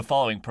The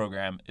following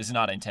program is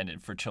not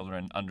intended for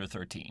children under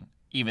 13,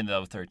 even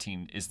though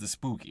 13 is the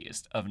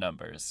spookiest of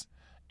numbers.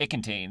 It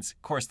contains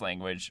coarse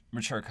language,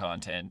 mature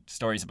content,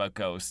 stories about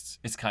ghosts,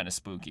 it's kind of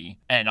spooky,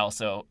 and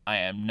also I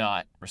am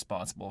not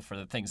responsible for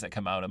the things that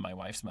come out of my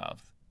wife's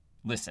mouth.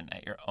 Listen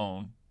at your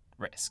own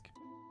risk.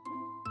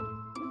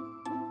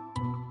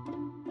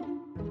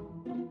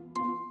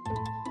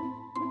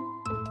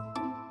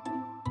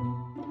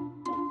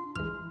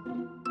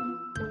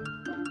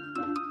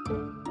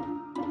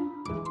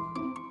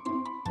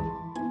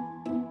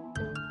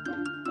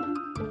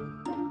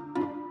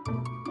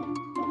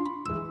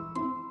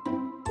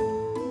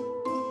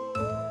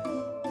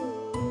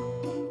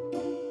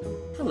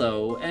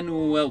 Hello,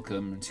 and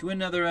welcome to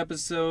another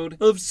episode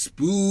of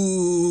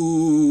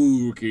Spooky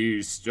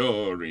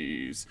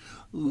Stories.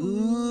 Ooh,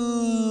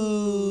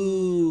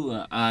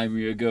 I'm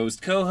your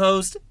ghost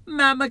co-host,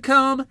 Matt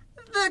McComb,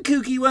 the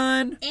kooky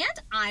one. And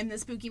I'm the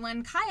spooky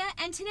one, Kaya,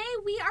 and today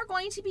we are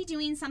going to be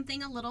doing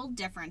something a little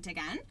different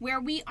again,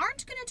 where we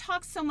aren't going to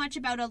talk so much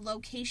about a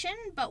location,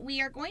 but we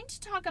are going to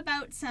talk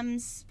about some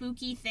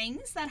spooky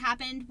things that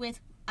happened with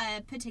a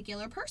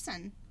particular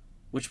person.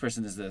 Which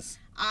person is this?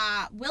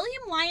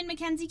 William Lyon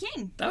Mackenzie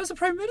King. That was a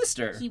prime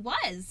minister. He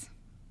was.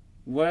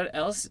 What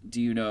else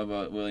do you know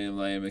about William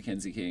Lyon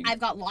Mackenzie King? I've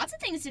got lots of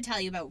things to tell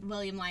you about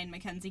William Lyon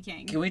Mackenzie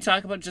King. Can we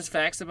talk about just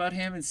facts about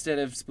him instead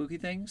of spooky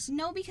things?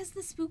 No, because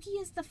the spooky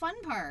is the fun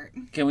part.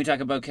 Can we talk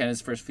about Canada's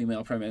first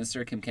female prime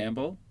minister, Kim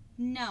Campbell?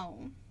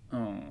 No.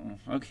 Oh,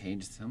 okay.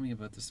 Just tell me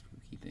about the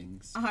spooky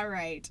things. All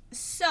right.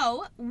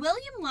 So,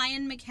 William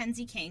Lyon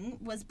Mackenzie King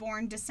was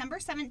born December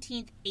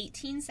 17th,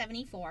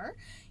 1874,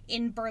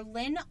 in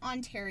Berlin,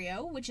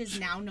 Ontario, which is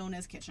now known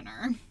as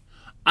Kitchener.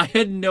 I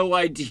had no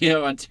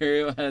idea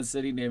Ontario had a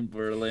city named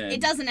Berlin.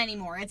 It doesn't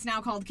anymore. It's now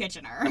called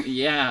Kitchener.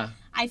 Yeah.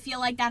 I feel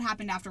like that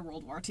happened after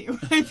World War II.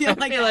 I feel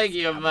like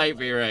you might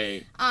be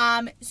right.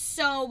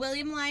 So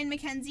William Lyon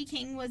Mackenzie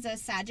King was a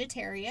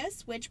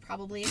Sagittarius, which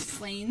probably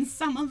explains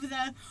some of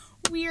the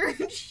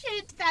weird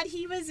shit that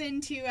he was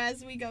into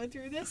as we go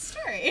through this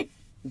story.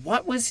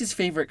 What was his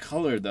favorite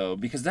color, though?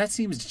 Because that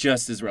seems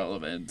just as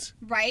relevant.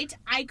 Right?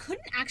 I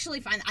couldn't actually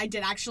find... I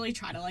did actually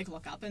try to,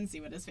 look up and see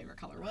what his favorite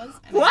color was.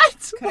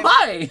 What?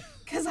 Why?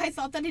 Because I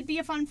thought that it'd be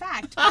a fun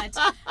fact, but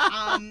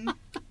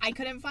I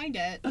couldn't find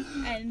it,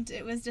 and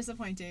it was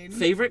disappointing.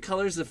 Favorite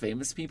Colors of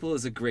Famous People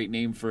is a great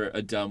name for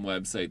a dumb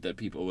website that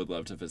people would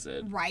love to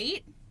visit.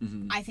 Right?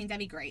 Mm-hmm. I think that'd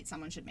be great.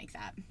 Someone should make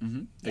that.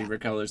 Mm-hmm.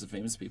 Favorite Colors of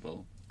Famous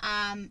People.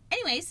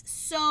 Anyways,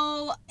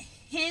 so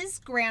his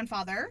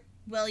grandfather...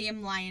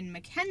 William Lyon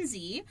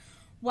Mackenzie,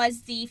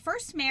 was the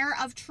first mayor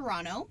of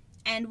Toronto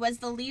and was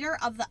the leader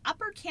of the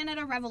Upper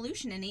Canada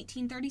Revolution in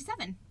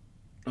 1837.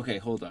 Okay,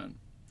 hold on.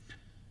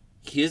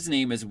 His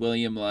name is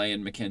William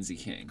Lyon Mackenzie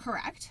King.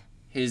 Correct.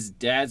 His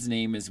dad's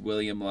name is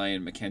William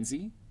Lyon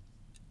Mackenzie?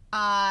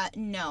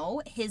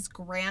 No. His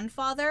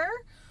grandfather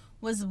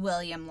was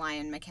William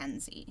Lyon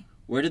Mackenzie.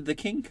 Where did the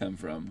king come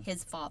from?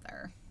 His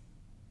father.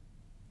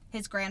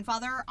 His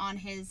grandfather on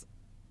his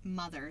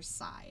mother's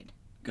side.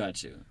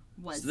 Got you.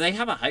 So they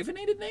have a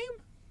hyphenated name?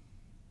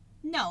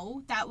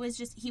 No, that was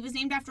just... He was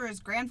named after his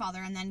grandfather,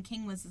 and then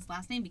King was his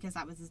last name because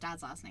that was his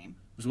dad's last name.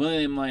 Was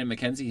William Lyon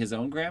Mackenzie his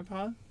own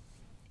grandpa?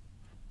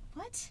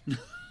 What?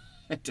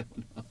 I don't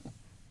know.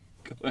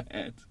 Go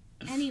ahead.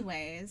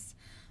 Anyways,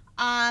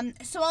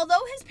 so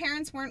although his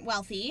parents weren't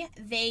wealthy,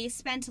 they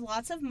spent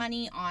lots of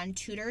money on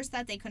tutors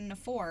that they couldn't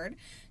afford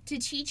to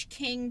teach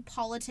King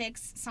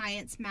politics,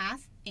 science,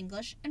 math,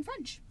 English, and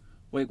French.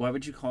 Wait, why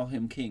would you call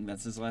him King?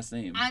 That's his last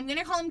name. I'm going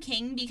to call him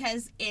King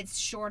because it's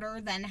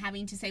shorter than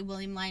having to say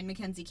William Lyon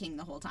Mackenzie King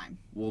the whole time.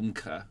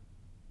 Wilmka.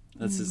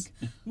 That's his...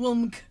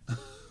 Wilmk.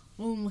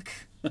 Wilmk.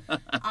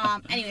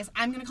 Anyways,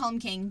 I'm going to call him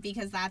King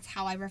because that's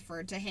how I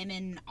referred to him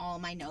in all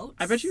my notes.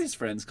 I bet you his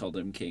friends called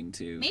him King,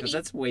 too. Maybe. Because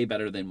that's way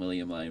better than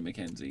William Lyon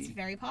Mackenzie. It's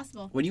very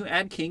possible. When you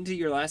add King to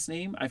your last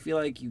name, I feel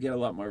like you get a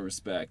lot more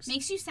respect.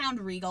 Makes you sound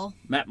regal.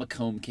 Matt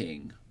McComb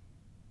King.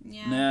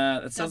 Yeah.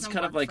 Nah, that sounds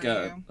kind of like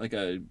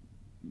a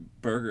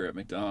burger at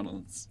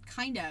McDonald's.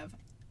 Kind of.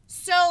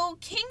 So,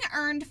 King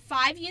earned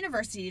 5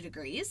 university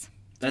degrees.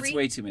 That's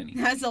way too many.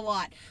 That's a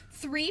lot.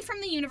 3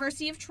 from the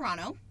University of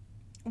Toronto,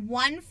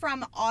 1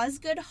 from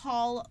Osgoode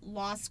Hall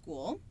Law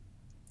School,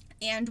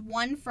 and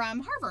 1 from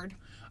Harvard.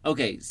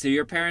 Okay, so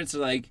your parents are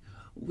like,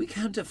 we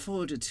can't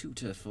afford a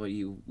tutor for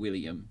you,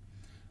 William.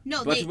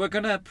 No, but we're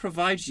going to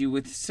provide you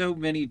with so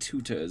many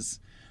tutors.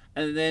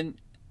 And then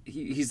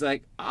he's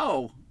like,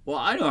 oh, well,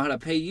 I know how to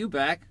pay you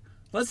back.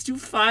 Let's do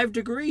 5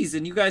 degrees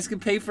and you guys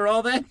can pay for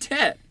all that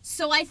debt.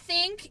 So I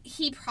think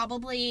he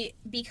probably,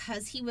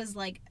 because he was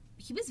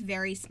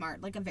very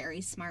smart, like a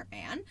very smart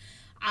man,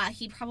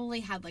 he probably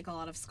had a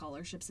lot of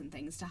scholarships and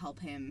things to help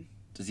him.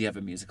 Does he have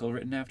a musical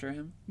written after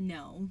him?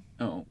 No.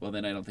 Oh, well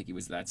then I don't think he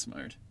was that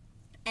smart.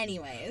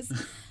 Anyways,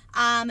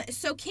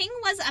 so King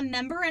was a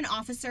member and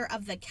officer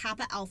of the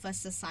Kappa Alpha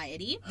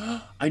Society.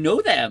 I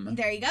know them.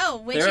 There you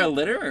go. They're a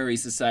literary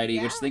society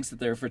which thinks that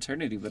they're a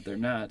fraternity, but they're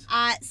not.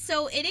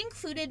 So it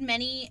included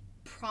many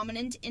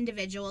prominent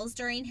individuals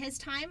during his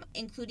time,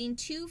 including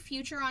 2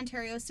 future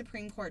Ontario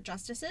Supreme Court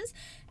justices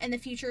and the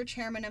future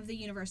chairman of the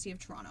University of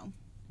Toronto.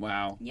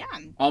 Wow. Yeah.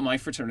 All my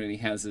fraternity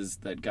has is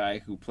that guy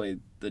who played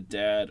the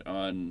dad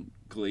on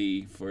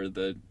Glee for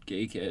the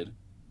gay kid.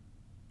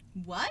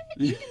 What?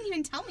 You didn't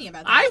even tell me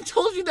about that. I've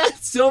told you that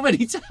so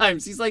many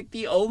times. He's like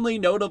the only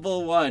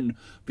notable one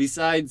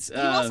besides... You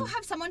also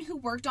have someone who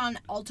worked on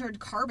Altered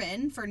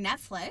Carbon for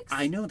Netflix.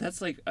 I know, that's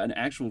like an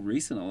actual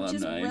recent alumni. Which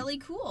is really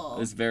cool.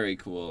 It's very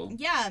cool.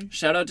 Yeah.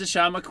 Shout out to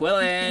Sean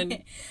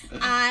McQuillan.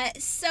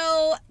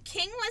 So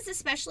King was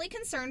especially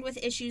concerned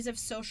with issues of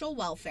social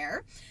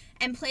welfare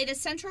and played a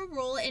central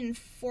role in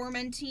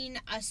fomenting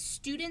a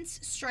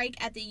students'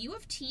 strike at the U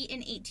of T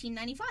in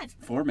 1895.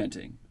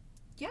 Fomenting?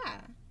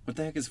 Yeah. What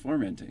the heck is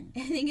fomenting?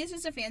 I think it's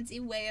just a fancy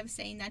way of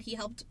saying that he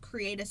helped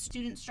create a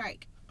student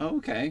strike. Oh,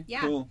 okay. Yeah.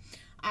 Cool.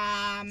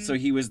 So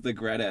he was the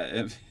Greta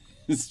of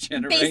his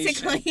generation.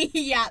 Basically,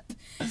 yep.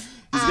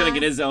 He's going to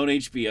get his own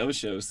HBO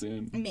show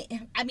soon.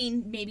 I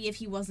mean, maybe if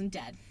he wasn't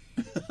dead.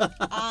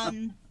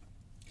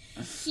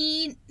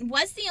 He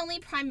was the only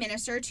prime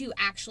minister to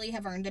actually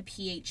have earned a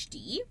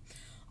PhD,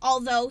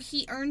 although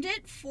he earned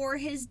it for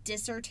his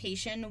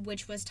dissertation,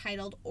 which was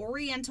titled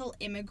Oriental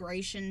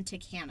Immigration to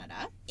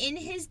Canada. In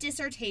his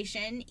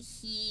dissertation,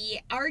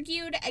 he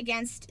argued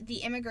against the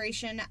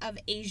immigration of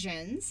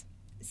Asians,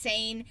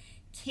 saying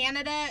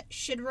Canada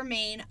should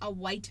remain a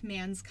white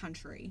man's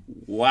country.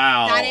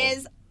 Wow. That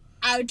is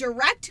a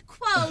direct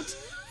quote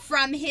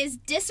from his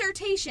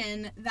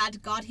dissertation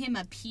that got him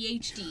a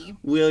PhD.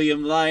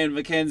 William Lyon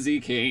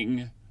Mackenzie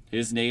King.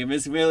 His name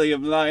is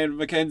William Lyon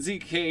Mackenzie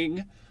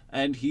King,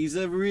 and he's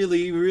a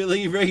really,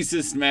 really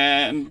racist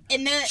man.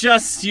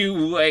 Just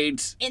you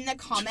wait. In the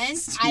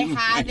comments, I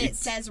have it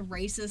says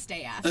racist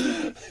AF.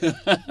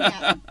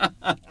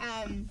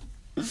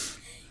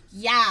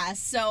 Yeah,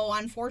 so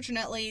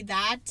unfortunately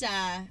that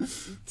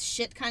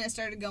shit kind of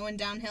started going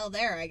downhill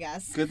there, I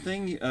guess. Good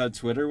thing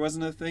Twitter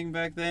wasn't a thing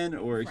back then,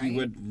 or Right. he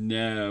would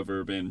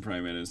never been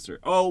prime minister.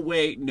 Oh,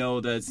 wait,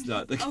 no, that's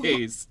not the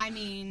case. I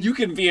mean... You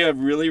can be a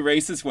really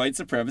racist white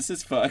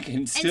supremacist fuck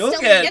and still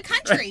lead a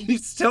country. You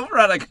still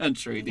run a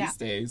country these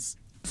days.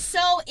 So,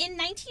 in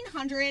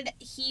 1900,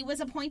 he was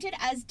appointed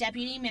as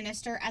deputy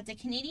minister at the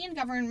Canadian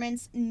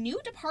government's new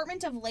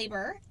Department of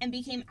Labor and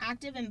became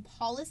active in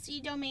policy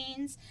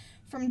domains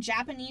from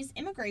Japanese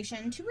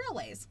immigration to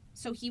railways.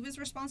 So he was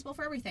responsible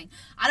for everything.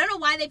 I don't know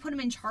why they put him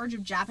in charge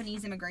of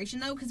Japanese immigration,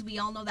 though, because we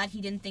all know that he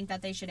didn't think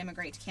that they should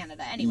immigrate to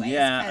Canada anyways.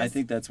 Yeah, I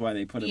think that's why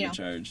they put him in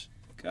charge.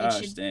 It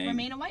Gosh, should dang.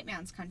 remain a white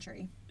man's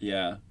country.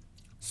 Yeah.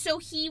 So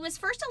he was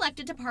first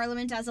elected to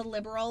Parliament as a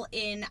Liberal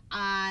in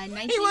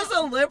 19... He was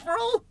a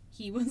Liberal?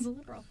 He was a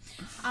Liberal.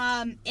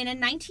 In a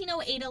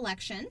 1908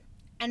 election,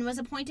 and was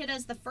appointed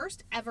as the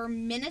first ever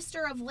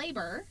Minister of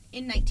Labour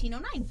in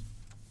 1909.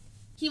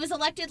 He was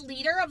elected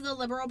leader of the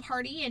Liberal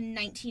Party in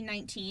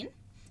 1919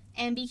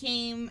 and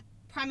became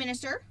Prime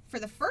Minister for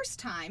the first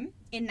time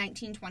in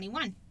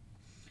 1921.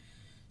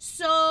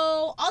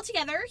 So,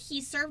 altogether,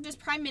 he served as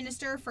Prime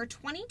Minister for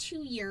 22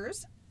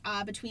 years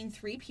between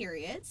 3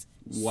 periods.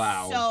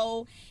 Wow.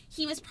 So,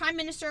 he was Prime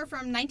Minister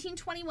from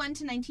 1921 to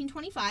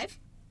 1925.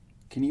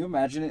 Can you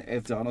imagine it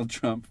if Donald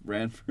Trump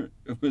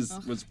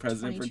was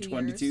president for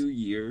 22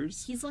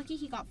 years? He's lucky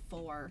he got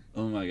 4.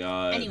 Oh my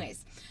God.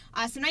 Anyways,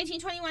 so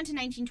 1921 to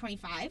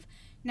 1925,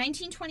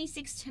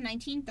 1926 to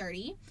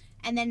 1930,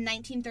 and then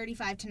 1935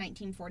 to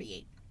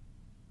 1948.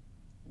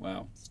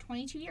 Wow. It's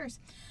 22 years.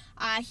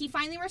 He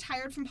finally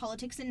retired from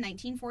politics in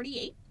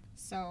 1948,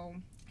 so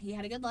he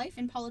had a good life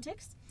in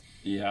politics.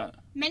 Yeah.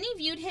 Many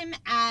viewed him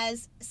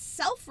as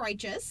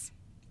self-righteous,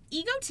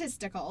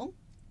 egotistical,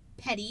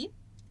 petty,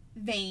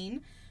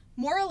 vain,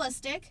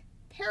 moralistic,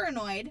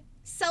 paranoid,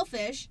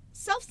 selfish,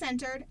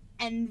 self-centered,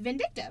 and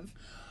vindictive.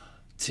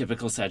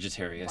 Typical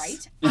Sagittarius.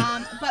 Right.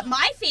 But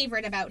my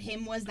favorite about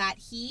him was that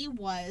he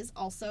was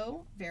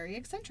also very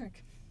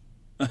eccentric.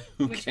 Okay.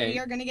 Which we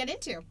are going to get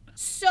into.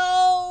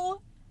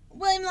 So,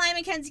 William Lyon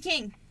Mackenzie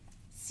King,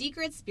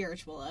 secret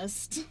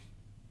spiritualist.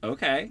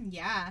 Okay.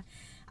 Yeah.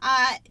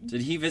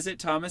 Did he visit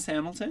Thomas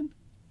Hamilton?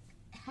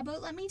 How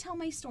about let me tell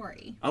my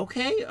story?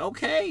 Okay.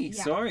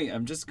 Yeah. Sorry,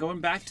 I'm just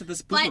going back to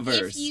the But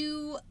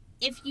Spookiverse.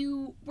 if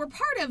you were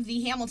part of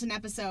the Hamilton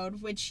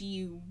episode, which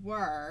you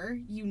were,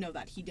 you know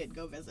that he did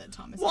go visit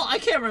Thomas Well,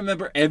 Hamilton. I can't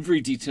remember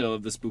every detail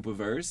of the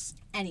Spookiverse.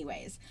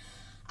 Anyways.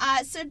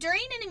 So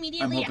during and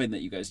immediately... I'm hoping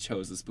that you guys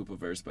chose the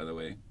Spookiverse, by the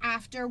way.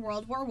 After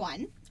World War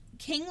I,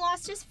 King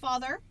lost his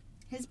father,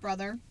 his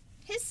brother,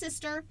 his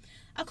sister,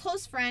 a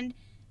close friend,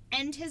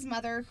 and his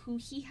mother, who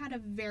he had a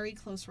very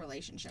close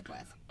relationship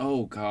with.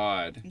 Oh,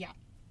 God. Yeah.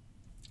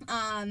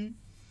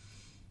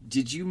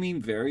 Did you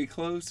mean very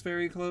close,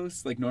 very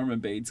close? Like Norman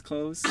Bates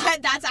close?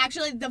 That's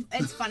actually,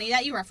 it's funny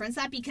that you reference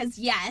that because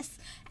yes,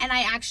 and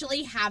I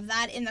actually have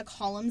that in the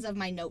columns of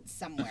my notes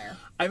somewhere.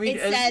 I mean,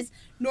 it says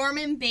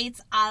Norman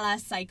Bates a la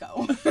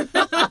Psycho.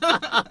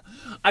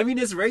 I mean,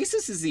 as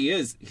racist as he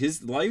is,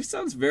 his life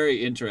sounds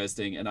very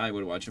interesting, and I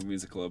would watch a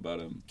musical about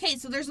him. Okay,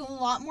 so there's a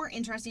lot more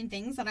interesting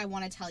things that I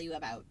want to tell you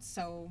about.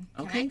 So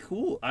okay,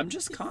 cool. I'm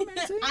just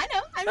commenting. I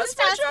know. That's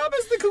my job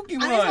as the kooky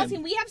one. I'm just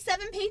asking. We have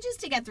 7 pages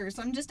to get through,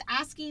 so I'm just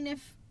asking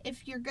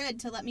if you're good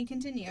to let me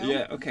continue.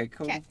 Yeah. Okay.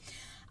 Cool. Okay.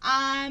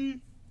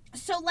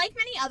 So like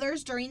many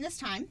others during this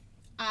time,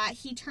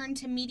 he turned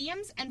to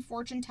mediums and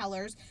fortune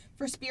tellers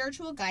for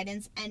spiritual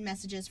guidance and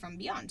messages from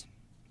beyond.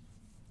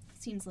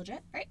 Seems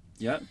legit, right?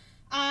 Yeah.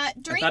 I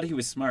thought he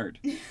was smart.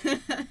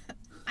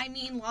 I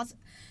mean,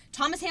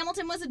 Thomas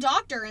Hamilton was a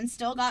doctor and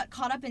still got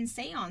caught up in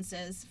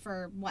seances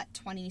for,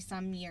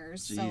 20-some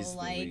years. Jeez so,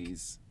 like,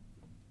 Louise.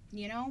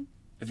 You know?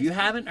 If you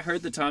haven't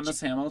heard the Thomas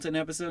Hamilton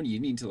episode, you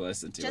need to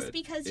listen to it. Just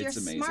because you're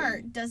amazing.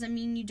 smart doesn't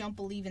mean you don't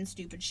believe in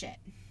stupid shit.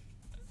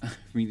 I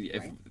mean,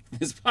 if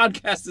this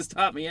podcast has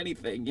taught me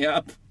anything,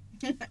 yep.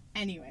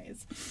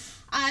 Anyways.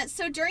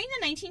 So during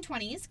the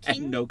 1920s,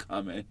 no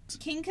comment.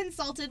 King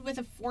consulted with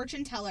a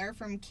fortune teller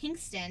from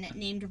Kingston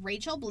named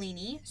Rachel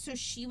Bellini. So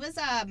she was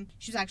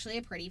actually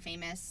a pretty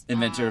famous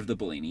inventor of the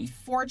Bellini.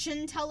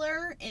 Fortune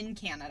teller in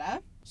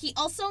Canada. He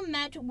also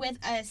met with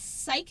a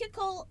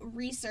psychical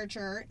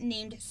researcher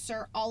named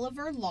Sir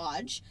Oliver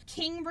Lodge.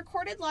 King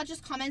recorded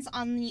Lodge's comments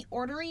on the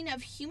ordering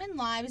of human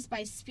lives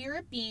by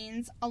spirit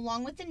beings,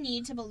 along with the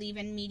need to believe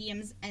in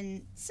mediums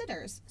and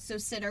sitters. So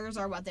sitters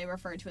are what they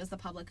refer to as the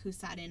public who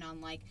sat in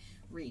on, like,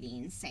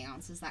 readings,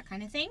 seances, that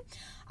kind of thing.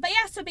 But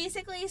yeah, so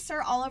basically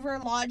Sir Oliver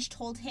Lodge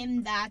told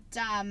him that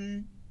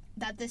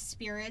the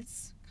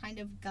spirits kind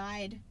of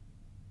guide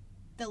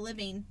the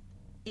living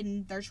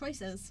in their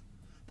choices.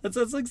 That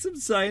sounds like some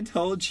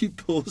Scientology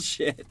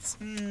bullshit.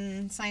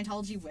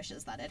 Scientology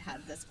wishes that it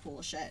had this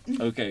cool shit.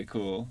 Okay,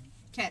 cool.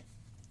 Okay.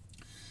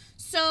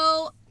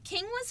 So,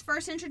 King was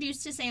first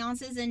introduced to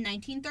seances in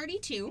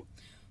 1932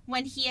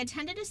 when he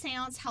attended a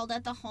seance held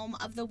at the home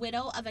of the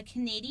widow of a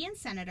Canadian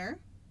senator,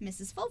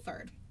 Mrs.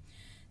 Fulford.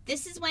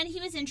 This is when he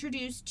was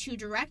introduced to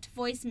direct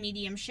voice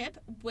mediumship,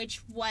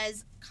 which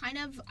was kind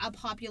of a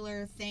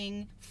popular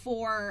thing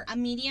for a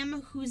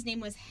medium whose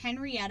name was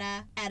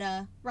Henrietta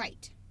Etta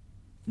Wright.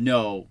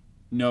 No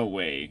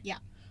way. Yeah.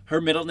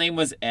 Her middle name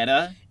was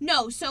Etta?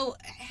 No, so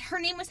her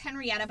name was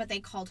Henrietta, but they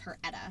called her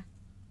Etta.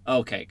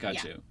 Okay,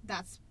 got you.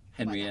 That's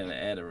Henrietta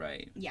Etta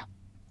Wright. Yeah.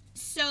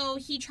 So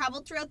he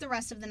traveled throughout the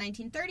rest of the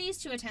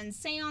 1930s to attend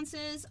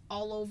seances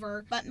all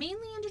over, but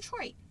mainly in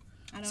Detroit.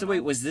 Wait,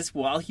 was this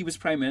while he was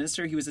prime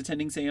minister he was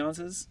attending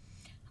seances?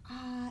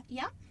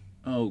 Yeah.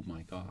 Oh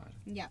my god.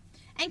 Yeah.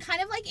 And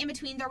kind of like in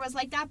between there was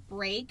like that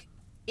break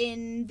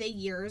in the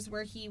years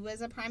where he was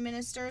a prime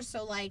minister.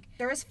 So like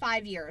there was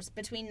 5 years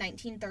between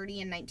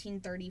 1930 and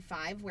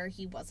 1935 where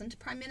he wasn't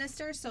prime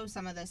minister. So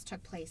some of this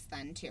took place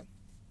then too.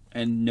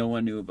 And no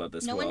one knew about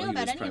this while he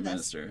was prime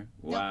minister.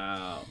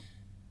 Wow. Nope.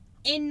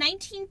 In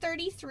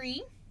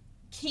 1933,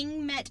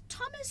 King met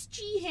Thomas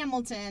G.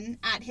 Hamilton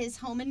at his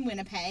home in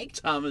Winnipeg.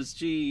 Thomas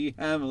G.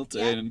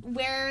 Hamilton. Yep,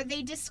 where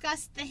they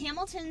discussed the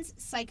Hamilton's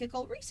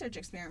psychical research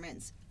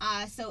experiments.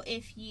 So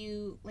if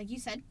you, like you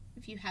said,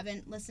 if you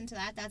haven't listened to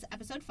that, that's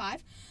episode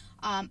 5.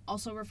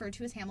 Also referred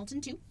to as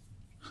Hamilton 2.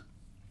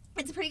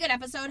 It's a pretty good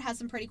episode, has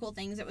some pretty cool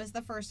things. It was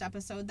the first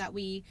episode that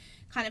we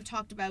kind of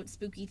talked about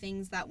spooky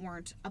things that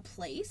weren't a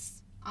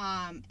place,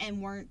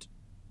 and weren't,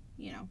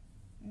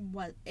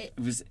 what it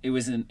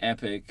was an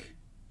epic.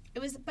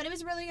 But it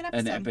was a really good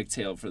episode. An epic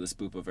tale for the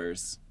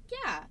Spoopiverse.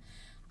 Yeah.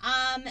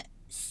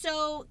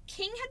 So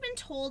King had been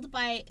told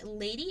by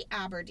Lady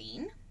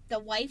Aberdeen, the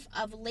wife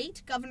of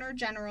late Governor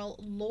General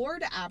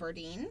Lord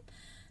Aberdeen,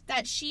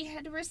 that she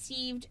had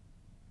received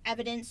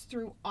evidence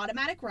through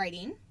automatic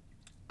writing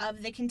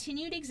of the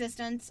continued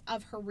existence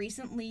of her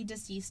recently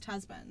deceased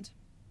husband.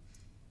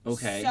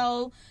 Okay.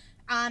 So,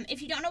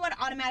 if you don't know what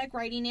automatic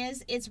writing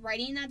is, it's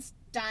writing that's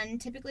done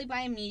typically by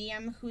a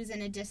medium who's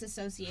in a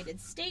disassociated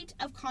state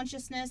of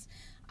consciousness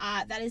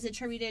that is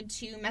attributed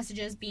to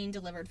messages being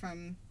delivered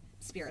from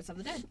spirits of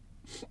the dead.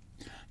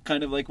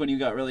 Kind of like when you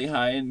got really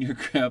high and your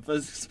grandpa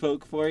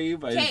spoke for you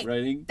by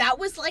writing. That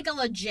was like a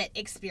legit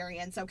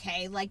experience,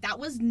 okay? Like, that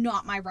was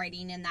not my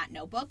writing in that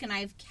notebook, and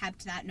I've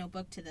kept that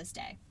notebook to this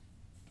day.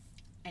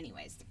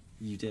 Anyways.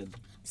 You did.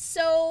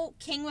 So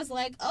King was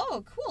like,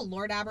 oh, cool,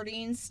 Lord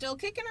Aberdeen's still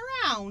kicking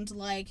around.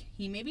 Like,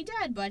 he may be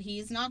dead, but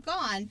he's not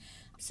gone.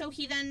 So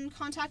he then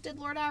contacted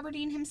Lord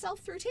Aberdeen himself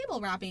through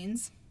table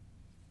rappings.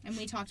 And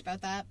we talked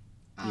about that.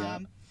 Yeah.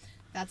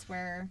 That's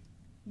where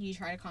you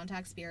try to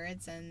contact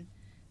spirits and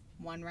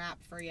 1 rap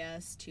for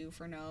yes, 2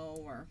 for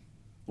no, or...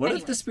 What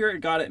if the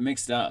spirit got it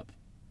mixed up?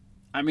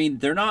 I mean,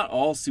 they're not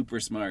all super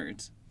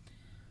smart.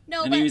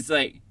 No, and he was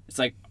like, it's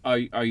like, are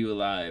you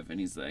alive? And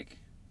he's like...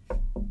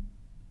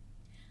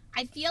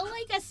 I feel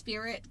like a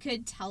spirit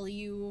could tell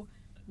you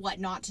what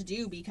not to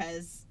do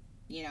because,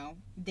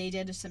 they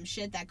did some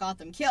shit that got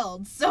them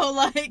killed. So,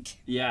 like...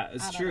 Yeah,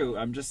 it's true.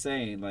 I'm just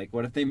saying, like,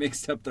 what if they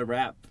mixed up the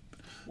rap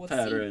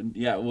pattern?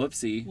 Yeah,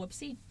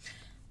 whoopsie.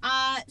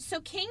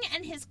 So King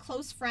and his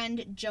close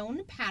friend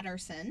Joan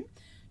Patterson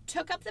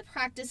took up the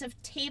practice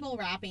of table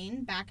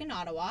rapping back in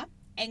Ottawa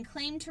and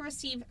claimed to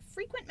receive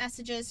frequent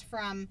messages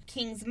from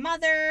King's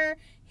mother,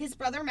 his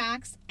brother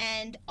Max,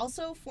 and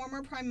also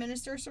former Prime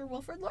Minister Sir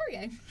Wilfrid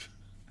Laurier.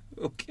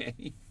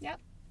 Okay. Yep.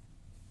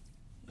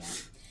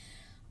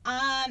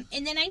 Yeah.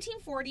 In the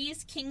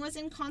 1940s, King was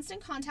in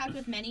constant contact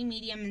with many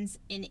mediums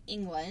in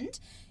England,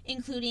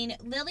 including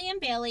Lillian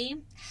Bailey,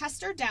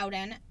 Hester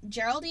Dowden,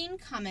 Geraldine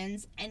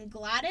Cummins, and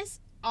Gladys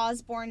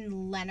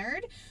Osborne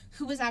Leonard,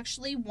 who was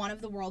actually one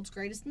of the world's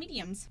greatest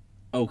mediums.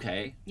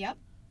 Okay. Yep.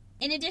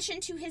 In addition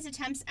to his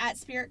attempts at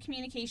spirit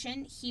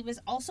communication, he was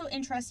also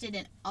interested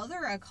in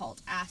other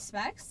occult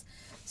aspects,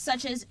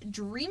 such as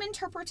dream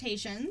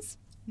interpretations,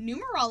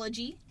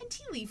 numerology, and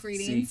tea leaf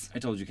readings. See, I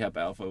told you Kappa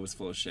Alpha was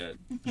full of shit.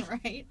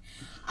 Right.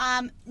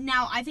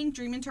 Now, I think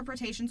dream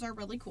interpretations are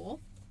really cool.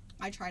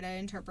 I try to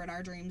interpret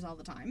our dreams all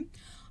the time.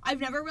 I've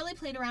never really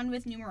played around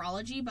with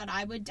numerology, but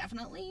I would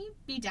definitely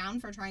be down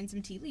for trying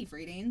some tea leaf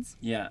readings.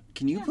 Yeah.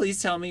 Can you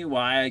please tell me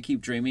why I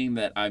keep dreaming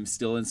that I'm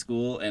still in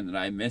school and that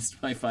I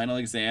missed my final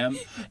exam?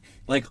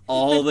 Like,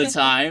 all the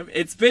time.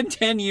 It's been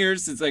 10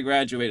 years since I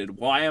graduated.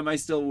 Why am I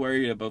still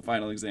worried about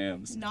final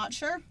exams? Not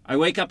sure. I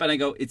wake up and I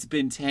go, it's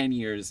been 10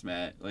 years,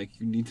 Matt. Like,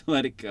 you need to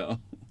let it go.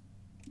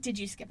 Did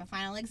you skip a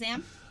final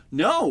exam?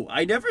 No,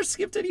 I never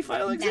skipped any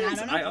final exams.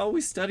 I don't know. I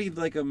always studied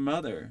like a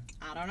mother.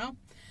 I don't know.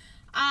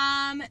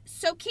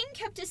 So King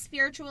kept his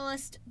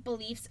spiritualist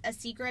beliefs a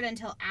secret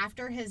until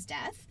after his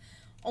death.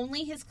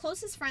 Only his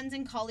closest friends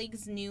and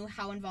colleagues knew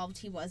how involved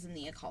he was in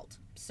the occult.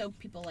 So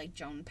people like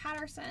Joan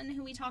Patterson,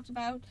 who we talked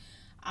about.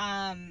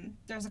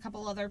 There's a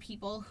couple other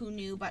people who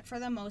knew, but for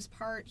the most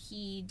part,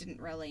 he didn't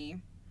really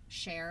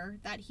share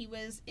that he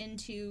was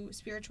into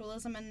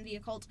spiritualism and the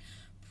occult,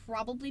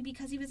 probably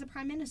because he was a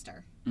prime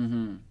minister.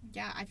 Mm-hmm.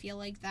 Yeah, I feel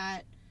like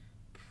that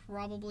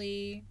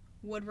probably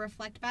would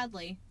reflect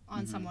badly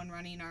on someone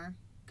running our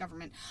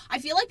government. I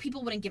feel like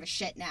people wouldn't give a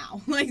shit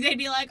now. Like, they'd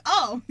be like,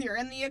 oh, you're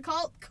in the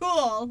occult?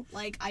 Cool.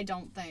 Like, I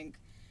don't think.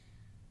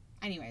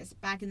 Anyways,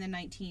 back in the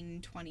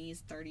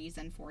 1920s, 30s,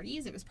 and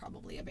 40s, it was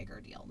probably a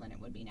bigger deal than it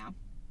would be now.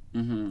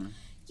 Mm-hmm.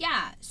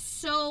 Yeah,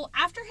 so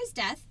after his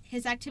death,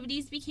 his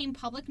activities became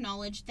public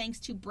knowledge thanks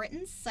to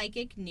Britain's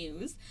Psychic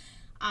News.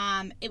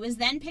 It was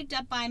then picked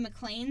up by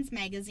Maclean's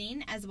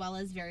magazine, as well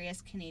as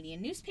various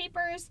Canadian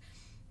newspapers.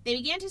 They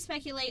began to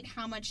speculate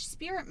how much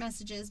spirit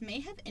messages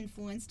may have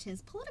influenced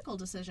his political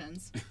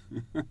decisions.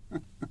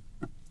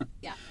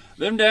 Yeah.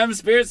 Them damn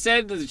spirits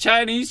said that the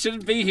Chinese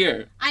shouldn't be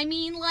here. I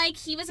mean, like,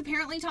 he was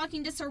apparently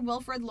talking to Sir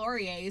Wilfrid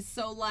Laurier,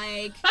 so,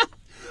 like...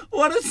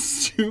 What a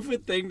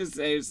stupid thing to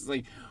say. It's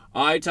like,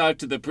 I talked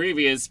to the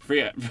previous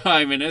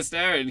prime minister,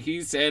 and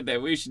he said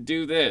that we should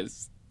do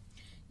this.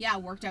 Yeah,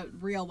 worked out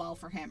real well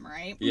for him,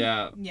 right?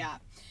 Yeah. Yeah.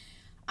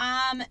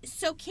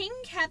 So King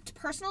kept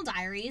personal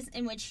diaries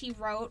in which he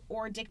wrote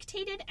or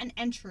dictated an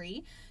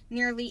entry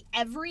nearly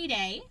every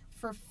day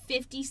for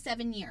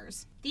 57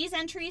 years. These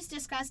entries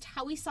discussed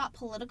how he sought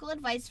political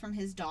advice from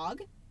his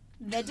dog,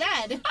 the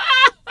dead,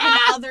 and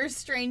other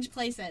strange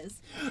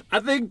places. I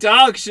think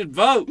dogs should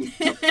vote.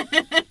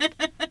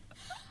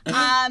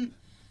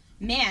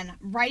 Man,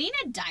 writing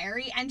a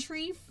diary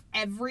entry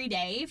every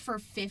day for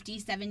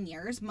 57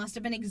 years must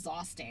have been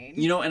exhausting.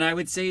 You know, and I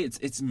would say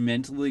it's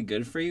mentally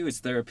good for you. It's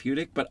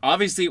therapeutic, but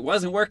obviously it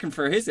wasn't working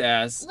for his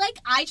ass. Like,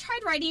 I tried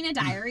writing a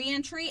diary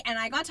entry, and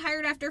I got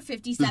tired after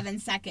 57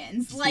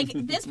 seconds. Like,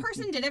 this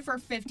person did it for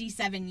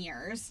 57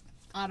 years.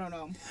 I don't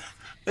know.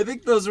 I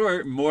think those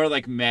were more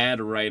like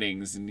mad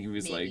writings, and he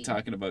was Maybe. like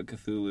talking about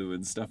Cthulhu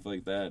and stuff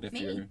like that. If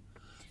Maybe.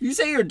 you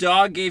say your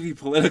dog gave you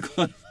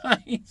political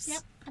advice.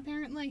 Yep,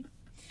 apparently.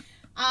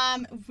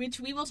 Which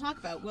we will talk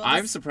about.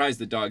 I'm surprised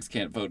that dogs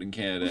can't vote in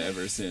Canada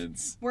ever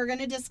since. We're going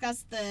to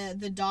discuss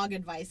the dog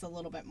advice a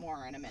little bit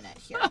more in a minute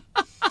here.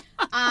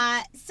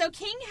 So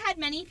King had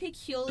many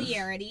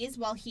peculiarities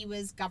while he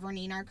was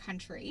governing our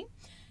country.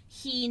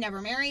 He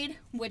never married,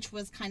 which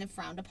was kind of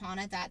frowned upon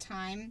at that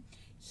time.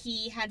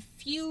 He had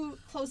few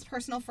close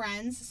personal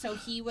friends, so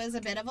he was a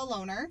bit of a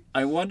loner.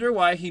 I wonder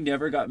why he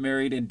never got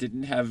married and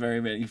didn't have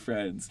very many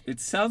friends. It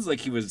sounds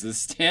like he was a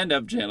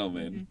stand-up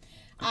gentleman. Mm-hmm.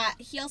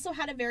 He also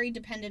had a very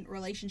dependent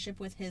relationship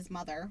with his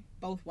mother,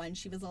 both when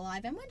she was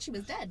alive and when she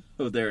was dead.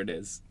 Oh, there it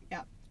is.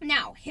 Yeah.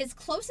 Now, his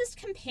closest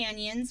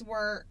companions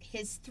were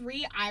his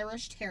 3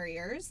 Irish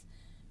Terriers.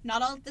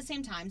 Not all at the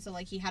same time. So,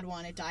 like, he had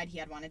one, it died, he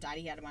had one, it died,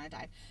 he had one, it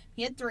died.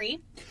 He had 3.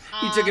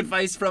 He took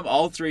advice from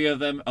all 3 of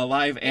them,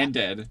 alive and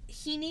dead.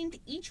 He named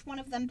each one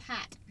of them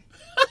Pat.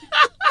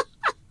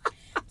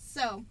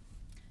 So,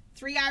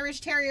 3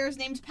 Irish Terriers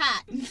named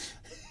Pat.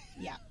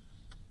 Yeah.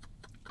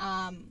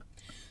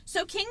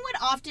 So King would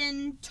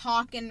often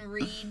talk and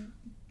read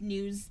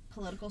news,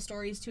 political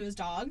stories to his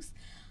dogs,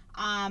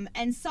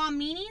 and saw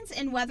meanings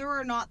in whether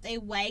or not they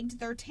wagged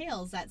their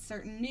tails at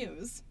certain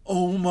news.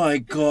 Oh my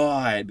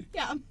God.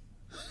 Yeah.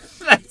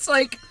 That's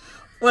like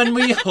when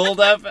we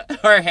hold up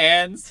our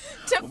hands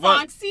to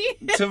Foxy.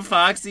 To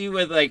Foxy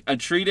with like a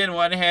treat in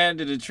one hand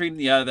and a treat in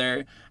the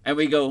other, and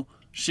we go,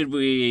 should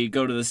we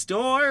go to the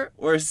store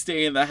or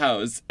stay in the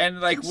house? And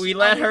like we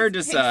let always her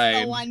picks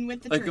decide, the one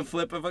with the like tree. a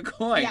flip of a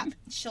coin. Yeah,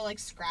 she'll like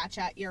scratch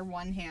at your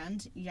one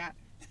hand. Yeah.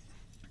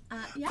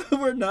 Yeah.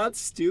 We're not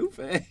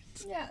stupid.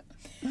 Yeah.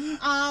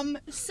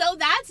 So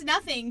that's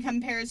nothing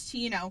compares to,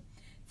 you know,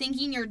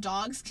 thinking your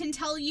dogs can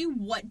tell you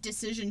what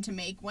decision to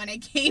make when it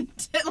came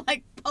to,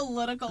 like,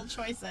 political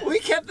choices. We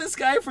kept this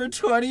guy for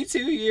 22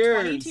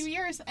 years. 22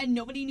 years, and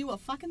nobody knew a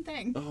fucking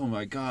thing. Oh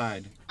my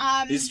god.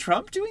 Is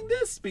Trump doing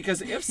this?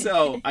 Because if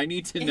so, I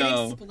need to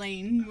know.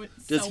 Explain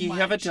Does he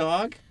have a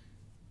dog?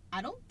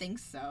 I don't think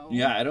so.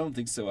 Yeah, I don't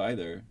think so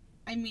either.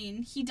 I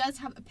mean, he does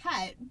have a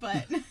pet,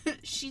 but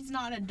she's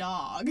not a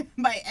dog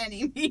by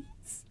any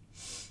means.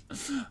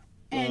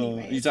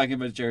 Anyways. You talking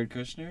about Jared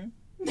Kushner?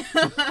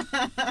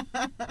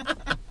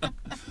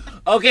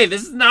 Okay,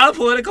 this is not a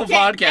political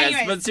podcast,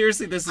 anyways. but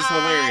seriously, this is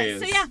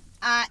hilarious. So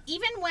yeah,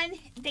 even when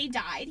they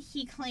died,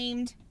 he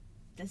claimed,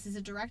 this is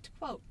a direct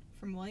quote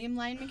from William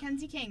Lyon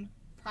Mackenzie King,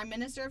 Prime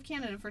Minister of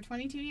Canada for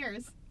 22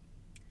 years.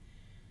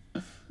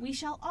 "We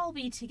shall all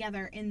be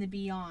together in the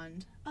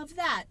beyond. Of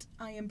that,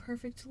 I am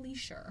perfectly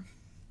sure."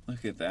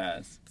 Look at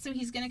that. So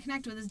he's going to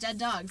connect with his dead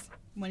dogs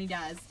when he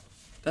dies.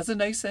 That's a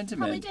nice Probably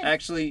sentiment. did.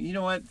 Actually, you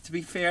know what? To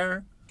be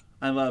fair,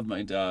 I love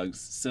my dogs.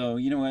 So,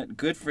 you know what?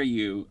 Good for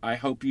you. I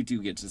hope you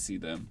do get to see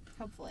them.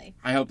 Hopefully.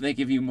 I hope they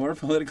give you more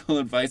political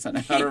advice on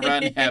how to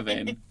run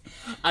heaven.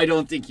 I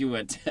don't think you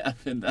went to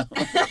heaven, though.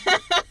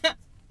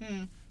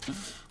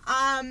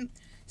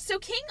 So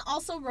King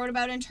also wrote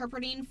about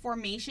interpreting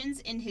formations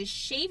in his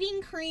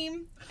shaving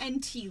cream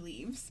and tea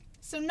leaves.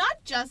 So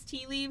not just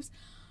tea leaves,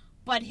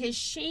 but his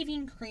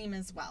shaving cream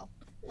as well.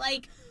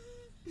 Like...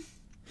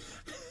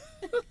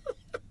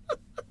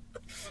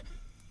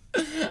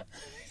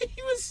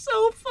 He was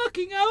so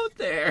fucking out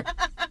there.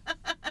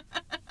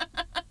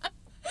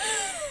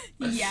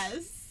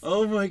 Yes.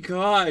 Oh my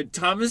god.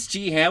 Thomas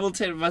G.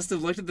 Hamilton must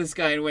have looked at this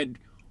guy and went,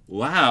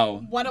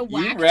 wow. What a You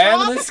whack ran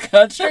job." this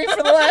country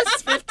for the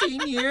last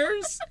 15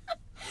 years?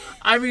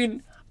 I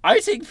mean, I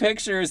take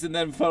pictures and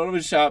then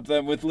Photoshop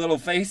them with little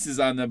faces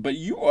on them, but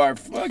you are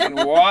fucking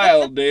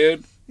wild,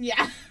 dude.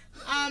 Yeah.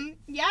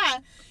 Yeah.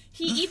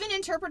 He even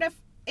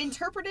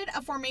interpreted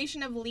a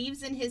formation of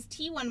leaves in his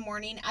tea one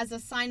morning as a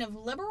sign of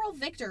liberal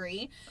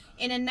victory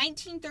in a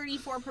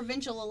 1934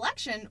 provincial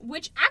election,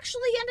 which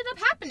actually ended up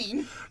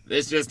happening.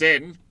 This just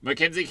in.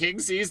 Mackenzie King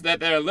sees that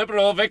their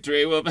liberal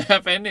victory will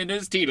happen in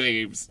his tea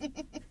leaves.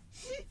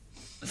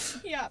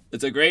 Yeah.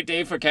 It's a great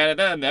day for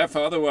Canada and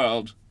therefore the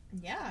world.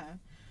 Yeah.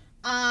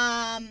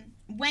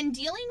 When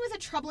dealing with a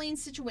troubling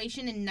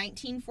situation in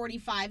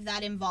 1945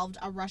 that involved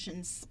a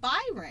Russian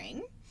spy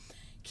ring,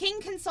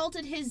 King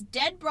consulted his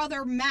dead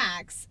brother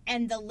Max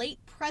and the late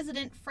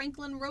President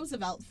Franklin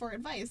Roosevelt for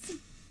advice.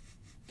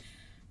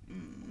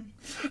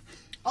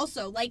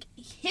 Also, like,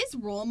 his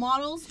role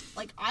models,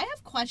 like, I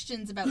have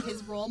questions about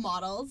his role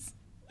models.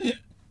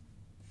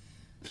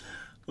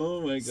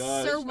 Oh my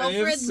gosh. Sir I have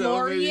Wilfrid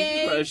so many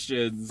Laurier,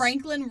 questions.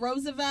 Franklin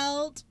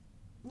Roosevelt,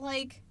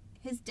 like,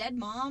 his dead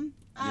mom.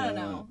 I don't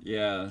know.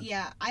 Yeah.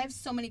 Yeah, I have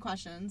so many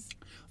questions.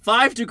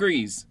 5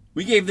 degrees.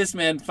 We gave this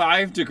man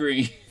 5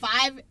 degrees.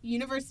 5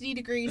 university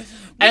degrees.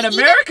 And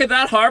America,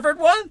 that Harvard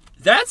one?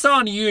 That's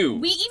on you.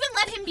 We even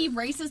let him be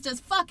racist as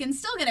fuck and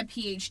still get a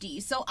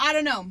PhD, so I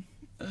don't know.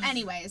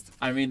 Anyways.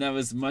 I mean, that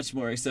was much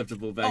more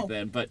acceptable back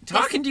then, but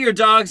talking to your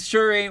dogs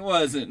sure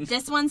wasn't.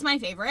 This one's my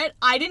favorite.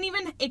 I didn't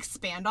even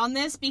expand on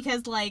this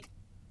because, like,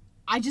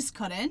 I just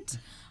couldn't.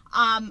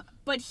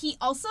 But he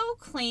also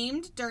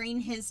claimed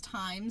during his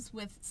times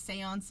with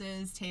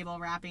seances, table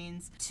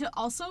rappings, to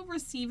also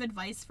receive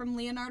advice from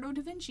Leonardo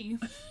da Vinci.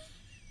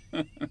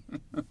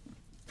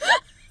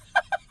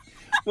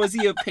 Was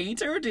he a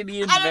painter? Did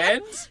he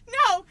invent?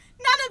 No,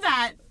 none of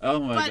that.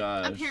 Oh my But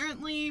gosh.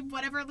 apparently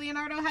whatever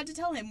Leonardo had to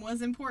tell him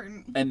was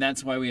important. And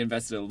that's why we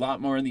invested a lot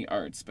more in the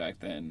arts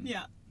back then.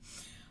 Yeah.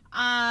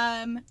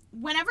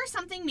 Whenever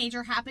something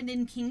major happened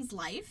in King's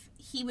life,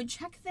 he would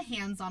check the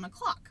hands on a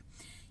clock.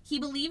 He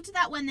believed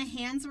that when the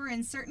hands were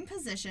in certain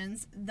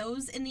positions,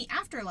 those in the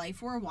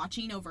afterlife were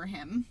watching over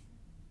him.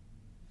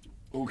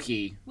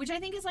 Okay. Which I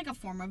think is like a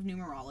form of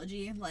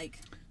numerology. Like,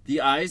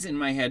 The eyes in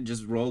my head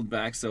just rolled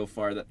back so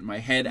far that my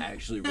head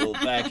actually rolled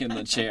back in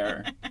the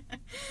chair.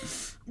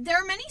 there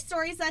are many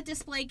stories that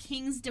display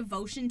King's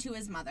devotion to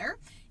his mother,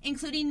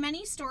 including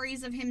many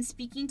stories of him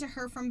speaking to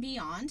her from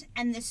beyond,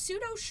 and the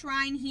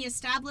pseudo-shrine he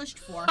established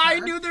for her. I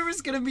knew there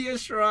was going to be a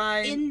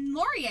shrine. In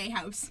Laurier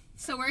House.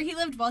 So where he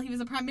lived while he was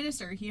a prime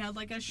minister, he had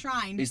like a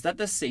shrine. Is that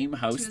the same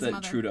house his that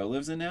mother. Trudeau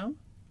lives in now?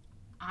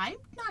 I'm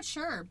not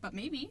sure, but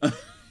maybe.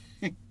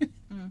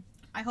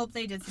 I hope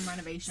they did some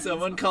renovations.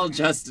 Someone called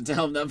Just to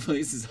tell him that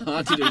place is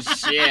haunted as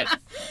shit.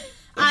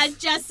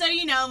 Just so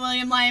you know,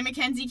 William Lyon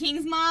Mackenzie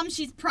King's mom,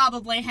 she's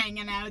probably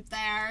hanging out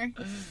there.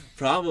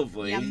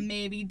 Probably. Yeah,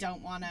 maybe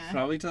don't want to.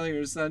 Probably telling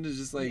her son to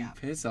just,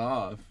 piss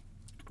off.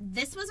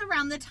 This was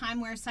around the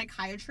time where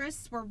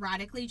psychiatrists were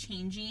radically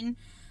changing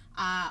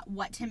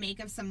what to make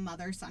of some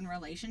mother-son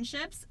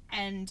relationships.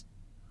 And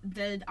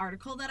the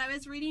article that I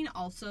was reading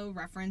also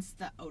referenced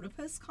the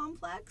Oedipus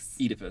complex.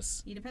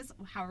 Oedipus. Oedipus,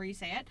 however you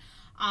say it.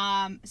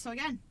 So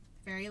again,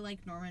 very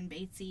like Norman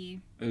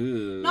Batesy.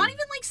 Ooh. Not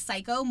even like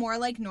Psycho, more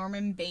like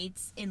Norman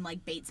Bates in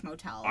like Bates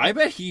Motel. I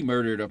bet he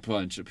murdered a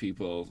bunch of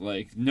people,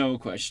 like, no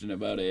question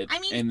about it. I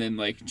mean- and then,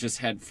 like, just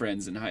had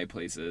friends in high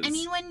places. I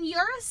mean, when you're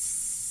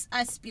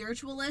a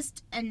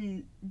spiritualist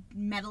and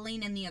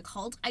meddling in the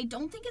occult, I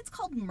don't think it's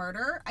called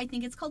murder. I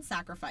think it's called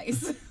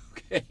sacrifice.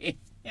 Okay.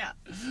 Yeah.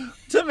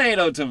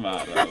 Tomato,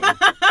 tomato.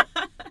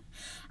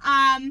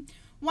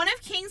 One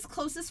of King's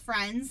closest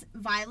friends,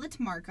 Violet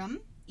Markham,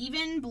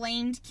 even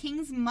blamed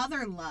King's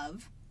mother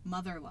love,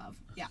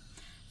 yeah,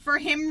 for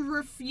him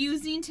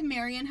refusing to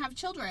marry and have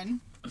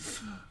children.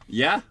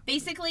 Yeah.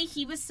 Basically,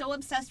 he was so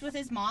obsessed with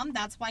his mom,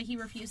 that's why he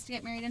refused to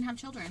get married and have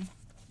children.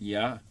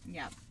 Yeah.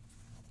 Yeah.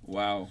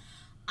 Wow.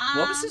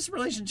 What was his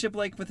relationship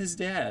like with his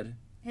dad?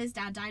 His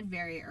dad died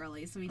very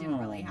early, so he didn't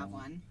really have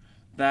one.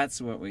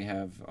 That's what we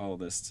have all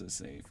this to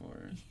say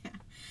for. Yeah.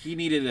 He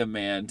needed a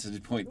man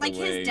to point Like, the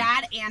way. his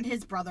dad and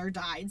his brother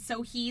died,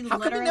 so he How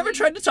literally... come he never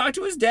tried to talk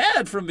to his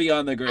dad from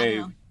beyond the I grave?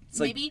 don't know. It's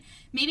like,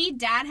 Maybe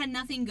dad had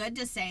nothing good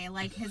to say.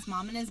 Like, his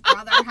mom and his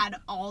brother had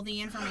all the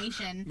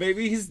information.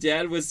 maybe his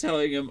dad was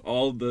telling him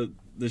all the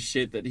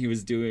shit that he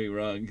was doing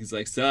wrong. He's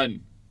like,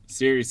 son,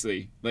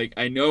 seriously, like,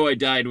 I know I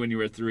died when you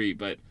were 3,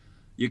 but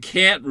you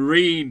can't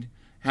read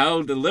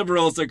how the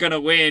liberals are gonna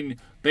win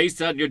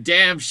based on your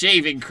damn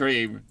shaving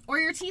cream. Or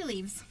your tea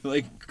leaves.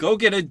 Like, go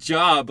get a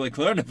job. Like,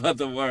 learn about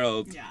the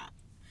world.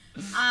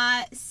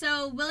 Yeah.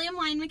 So William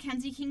Lyon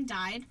Mackenzie King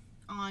died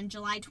on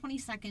July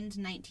 22nd,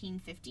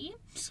 1950.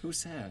 So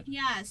sad.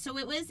 Yeah, so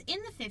it was in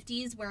the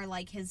 50s where,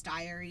 like, his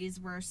diaries,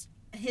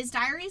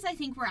 I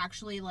think, were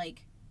actually,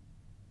 like,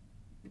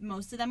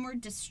 most of them were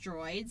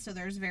destroyed, so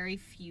there's very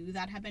few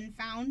that have been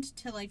found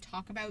to, like,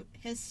 talk about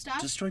his stuff.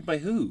 Destroyed by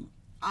who?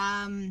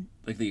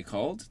 Like the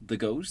occult? The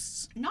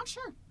ghosts? Not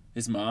sure.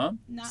 His mom?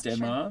 Not His dead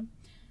sure. mom?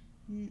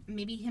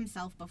 Maybe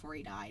himself before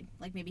he died.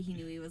 Like, maybe he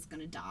knew he was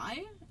gonna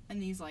die,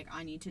 and he's like,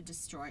 I need to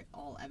destroy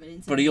all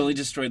evidence. But he only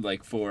destroyed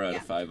like 4 out Yeah.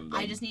 of 5 of them.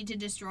 I just need to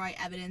destroy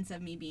evidence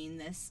of me being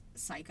this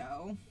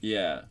psycho.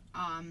 Yeah.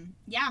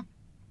 Yeah.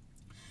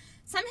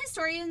 Some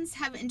historians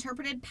have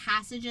interpreted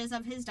passages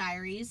of his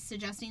diaries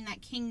suggesting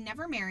that King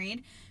never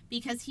married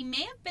because he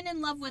may have been in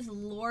love with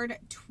Lord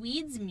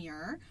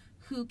Tweedsmuir,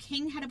 who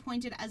King had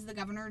appointed as the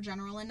Governor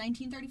General in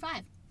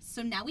 1935.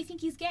 So now we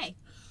think he's gay.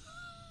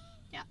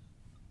 Yeah.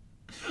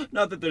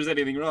 Not that there's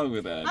anything wrong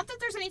with that. Not that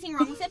there's anything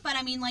wrong with it, but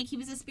I mean, like, he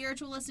was a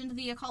spiritualist into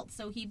the occult,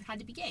 so he had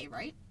to be gay,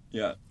 right?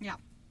 Yeah. Yeah.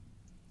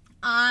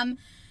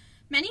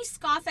 Many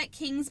scoff at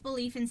King's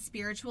belief in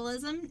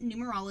spiritualism,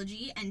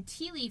 numerology, and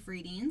tea leaf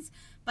readings,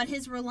 but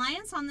his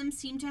reliance on them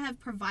seemed to have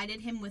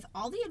provided him with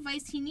all the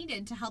advice he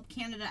needed to help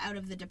Canada out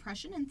of the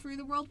Depression and through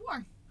the World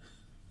War.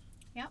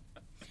 Yep.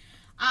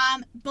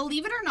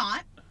 Believe it or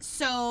not,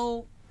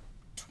 so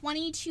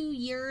 22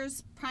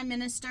 years Prime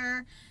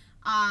Minister,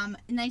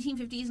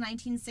 1950s,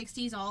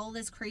 1960s, all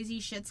this crazy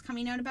shit's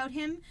coming out about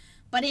him.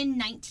 But in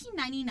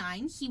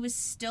 1999, he was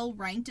still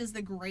ranked as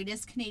the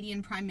greatest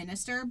Canadian Prime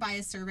Minister by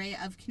a survey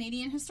of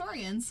Canadian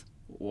historians.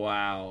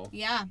 Wow.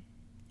 Yeah.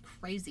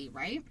 Crazy,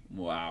 right?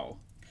 Wow.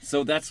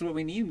 So that's what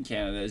we need in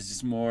Canada, is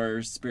just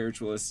more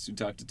spiritualists who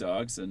talk to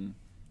dogs and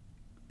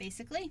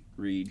Basically.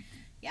 read.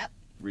 Yep.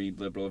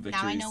 Read liberal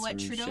victories. Now I know what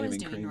through Trudeau is shaving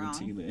doing cream and wrong.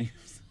 tea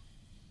leaves.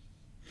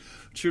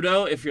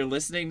 Trudeau, if you're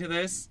listening to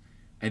this,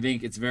 I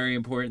think it's very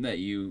important that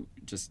you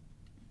just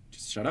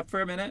shut up for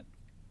a minute.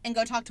 And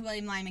go talk to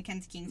William Lyon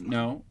Mackenzie King's mom.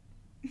 No.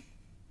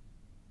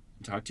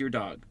 Talk to your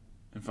dog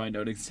and find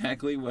out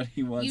exactly what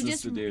he wants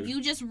us to do.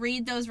 You just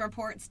read those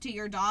reports to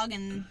your dog,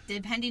 and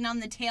depending on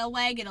the tail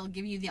wag, it'll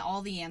give you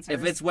all the answers.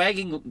 If it's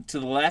wagging to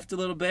the left a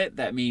little bit,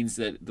 that means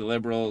that the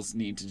Liberals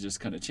need to just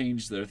kind of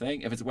change their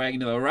thing. If it's wagging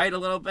to the right a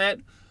little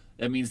bit,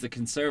 that means the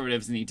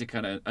Conservatives need to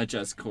kind of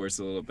adjust course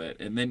a little bit.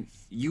 And then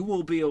you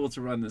will be able to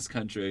run this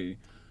country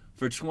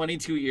for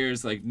 22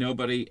 years like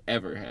nobody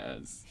ever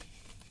has.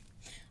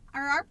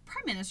 Are our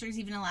prime ministers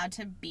even allowed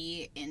to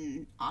be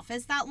in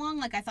office that long?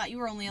 Like, I thought you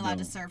were only allowed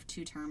to serve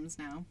 2 terms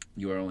now.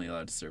 You are only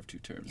allowed to serve 2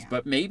 terms. Yeah.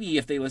 But maybe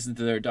if they listen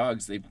to their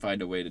dogs, they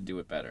find a way to do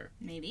it better.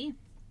 Maybe.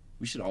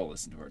 We should all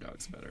listen to our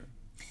dogs better.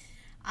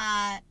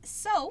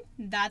 So,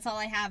 that's all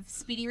I have.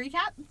 Speedy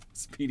recap?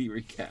 Speedy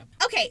recap.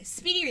 Okay,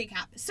 speedy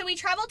recap. So we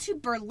traveled to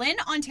Berlin,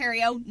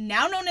 Ontario,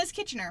 now known as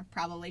Kitchener,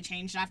 probably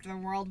changed after the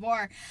World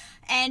War,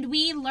 and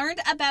we learned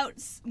about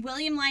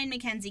William Lyon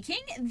Mackenzie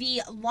King,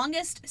 the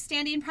longest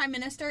standing Prime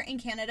Minister in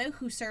Canada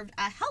who served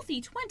a healthy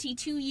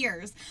 22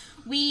 years.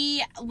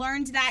 We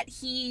learned that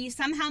he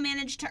somehow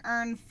managed to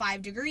earn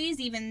 5 degrees,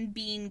 even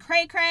being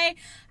cray-cray,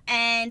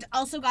 and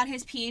also got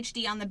his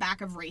PhD on the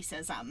back of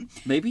racism.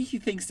 Maybe he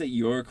thinks that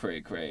you're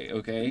cray-cray,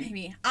 okay?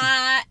 Maybe.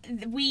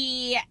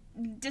 We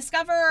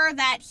discover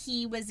that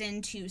he was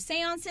into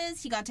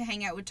seances. He got to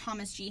hang out with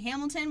Thomas G.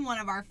 Hamilton, one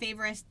of our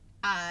favorite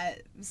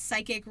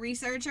psychic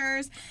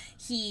researchers.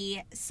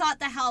 He sought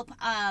the help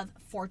of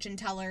fortune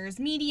tellers,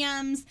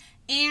 mediums,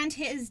 and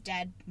his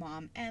dead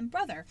mom and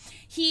brother.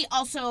 He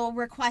also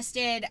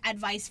requested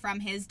advice from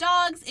his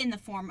dogs in the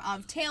form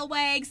of tail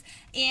wags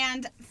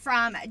and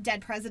from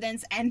dead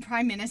presidents and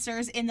prime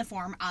ministers in the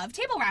form of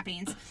table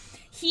wrappings.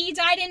 He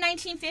died in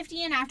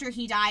 1950, and after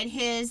he died,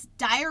 his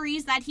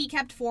diaries that he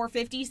kept for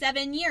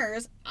 57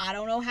 years, I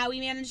don't know how he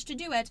managed to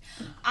do it,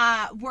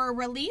 were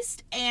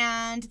released,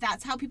 and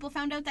that's how people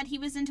found out that he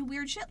was into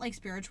weird shit like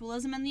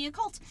spiritualism and the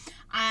occult.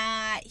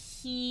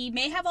 He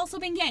may have also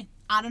been gay.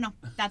 I don't know.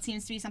 That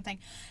seems to be something.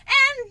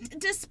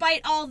 And despite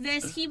all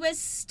this, he was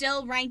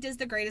still ranked as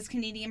the greatest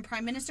Canadian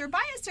Prime Minister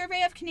by a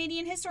survey of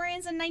Canadian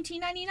historians in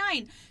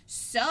 1999.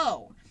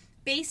 So,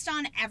 based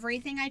on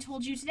everything I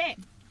told you today,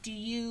 do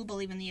you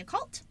believe in the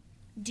occult?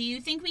 Do you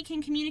think we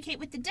can communicate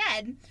with the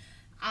dead?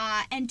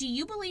 And do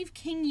you believe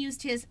King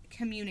used his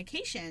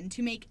communication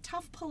to make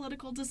tough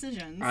political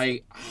decisions?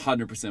 I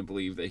 100%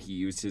 believe that he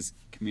used his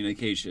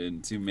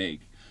communication to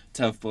make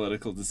tough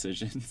political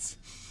decisions.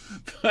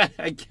 But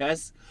I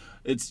guess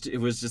it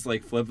was just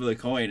like flip of the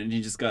coin, and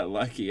he just got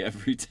lucky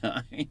every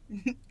time.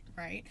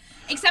 Right.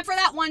 Except for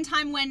that one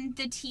time when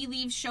the tea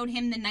leaves showed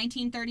him the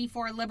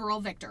 1934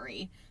 Liberal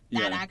victory.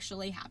 That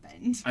actually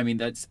happened. I mean,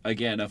 that's,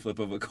 again, a flip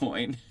of a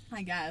coin.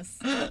 I guess.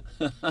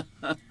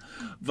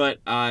 But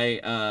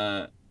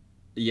I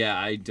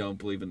don't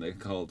believe in the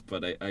occult,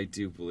 but I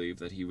do believe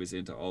that he was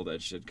into all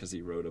that shit because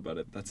he wrote about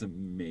it. That's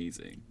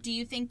amazing. Do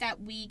you think that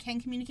we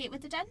can communicate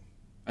with the dead?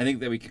 I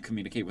think that we can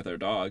communicate with our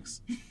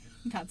dogs.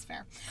 That's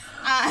fair.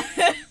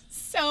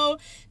 So,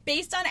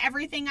 based on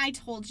everything I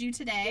told you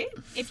today,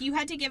 if you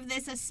had to give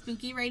this a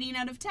spooky rating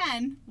out of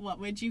 10, what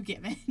would you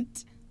give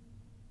it?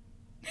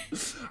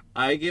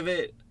 I give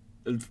it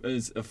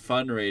as a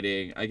fun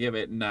rating. I give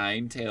it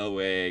 9 tail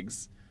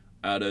wags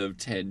out of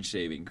 10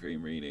 shaving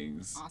cream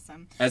ratings.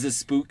 Awesome. As a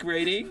spook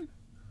rating,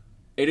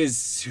 it is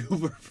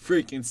super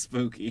freaking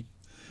spooky.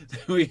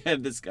 We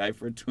had this guy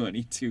for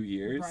 22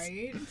 years.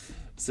 Right.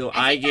 So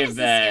I give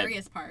that the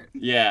scariest part.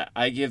 Yeah,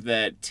 I give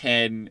that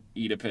 10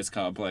 Oedipus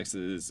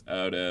complexes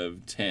out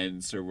of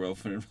 10 Sir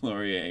Wilfrid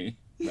Laurier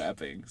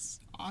wrappings.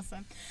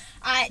 Awesome.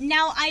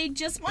 Now, I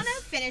just want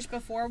to finish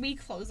before we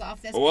close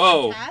off this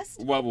Whoa.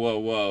 podcast.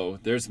 Whoa.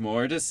 There's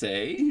more to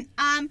say?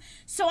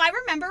 So I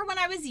remember when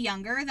I was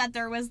younger that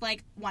there was,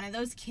 like, one of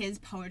those kids'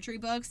 poetry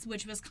books,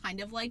 which was kind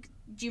of like,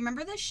 do you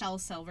remember the Shel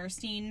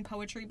Silverstein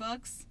poetry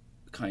books?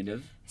 Kind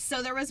of.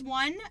 So there was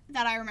one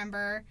that I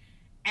remember,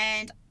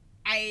 and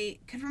I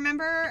could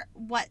remember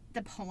what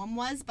the poem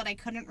was, but I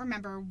couldn't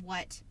remember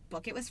what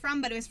book it was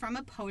from, but it was from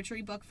a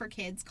poetry book for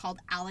kids called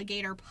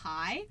Alligator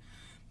Pie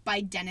by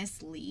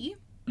Dennis Lee.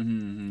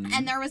 Mm-hmm.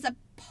 And there was a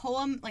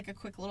poem, like a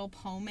quick little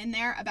poem in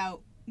there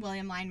about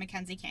William Lyon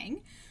Mackenzie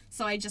King.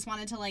 So I just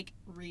wanted to, like,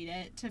 read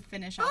it to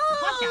finish off the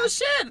podcast. Oh,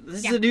 shit!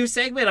 This is a new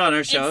segment on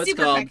our show. It's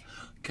called quick.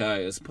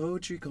 Kaya's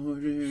Poetry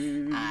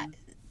Corner.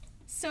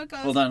 So it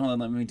goes... Hold on.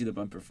 Let me do the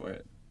bumper for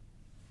it.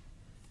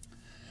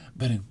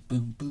 Boom,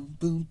 boom, boom,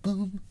 boom,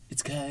 boom.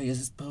 It's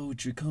Kaya's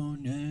Poetry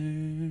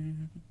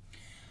Corner.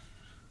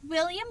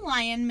 William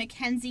Lyon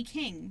Mackenzie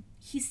King.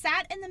 He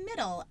sat in the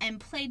middle and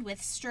played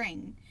with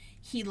string.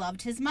 He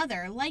loved his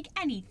mother like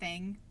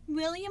anything.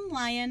 William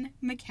Lyon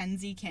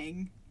Mackenzie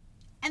King.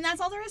 And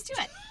that's all there is to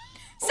it.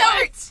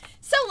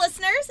 So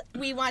listeners,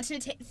 we want to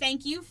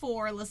thank you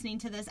for listening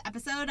to this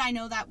episode. I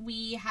know that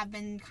we have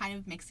been kind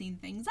of mixing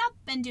things up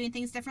and doing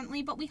things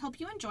differently, but we hope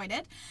you enjoyed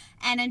it.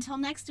 And until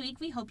next week,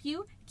 we hope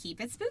you keep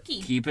it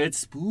spooky. Keep it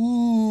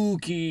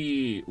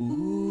spooky.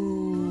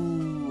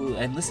 Ooh.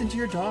 And listen to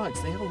your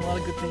dogs. They have a lot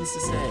of good things to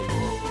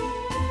say.